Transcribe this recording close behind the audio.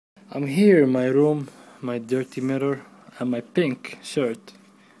I'm here in my room, my dirty mirror, and my pink shirt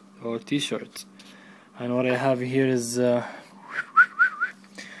or t-shirt. And what I have here is a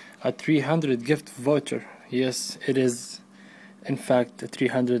 300 gift voucher. Yes, it is in fact a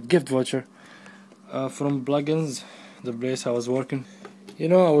 300 gift voucher from plugins, the place I was working. You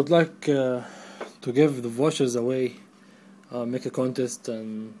know, I would like to give the vouchers away, make a contest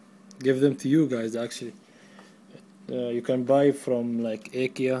and give them to you guys actually. You can buy from like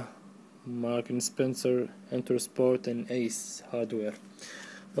IKEA, Mark and Spencer, Intersport and Ace Hardware.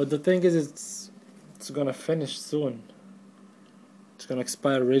 But the thing is, it's gonna finish soon. It's gonna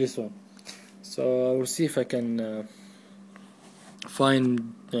expire really soon. So I will see if I can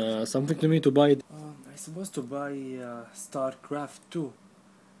find something to me to buy. I'm supposed to buy StarCraft 2,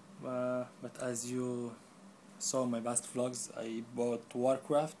 but as you saw in my past vlogs, I bought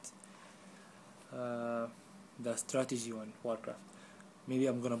Warcraft, the strategy one, Warcraft. Maybe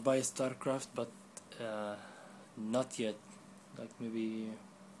I'm gonna buy StarCraft, but not yet. Like maybe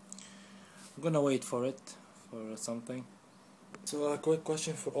I'm gonna wait for it, for something. So a quick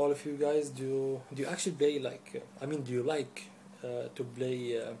question for all of you guys: Do you actually play do you like to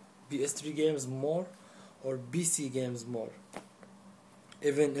play PS3 games more or PC games more?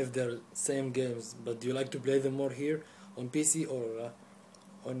 Even if they're same games, but do you like to play them more here on PC or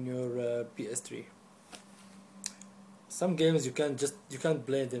on your PS3? Some games you can't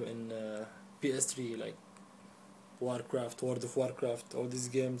play them in PS3, like Warcraft, World of Warcraft, all these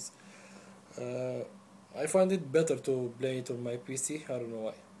games. I find it better to play it on my PC. I don't know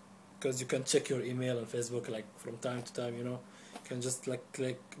why. Because you can check your email and Facebook like from time to time. You know, you can just like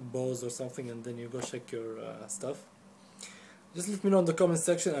click pause or something and then you go check your stuff. Just let me know in the comment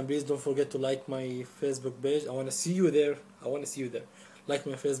section, and please don't forget to like my Facebook page. I want to see you there. Like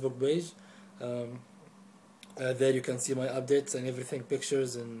my Facebook page. There you can see my updates and everything,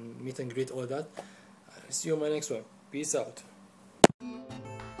 pictures and meet and greet, all that. See you in my next one. Peace out.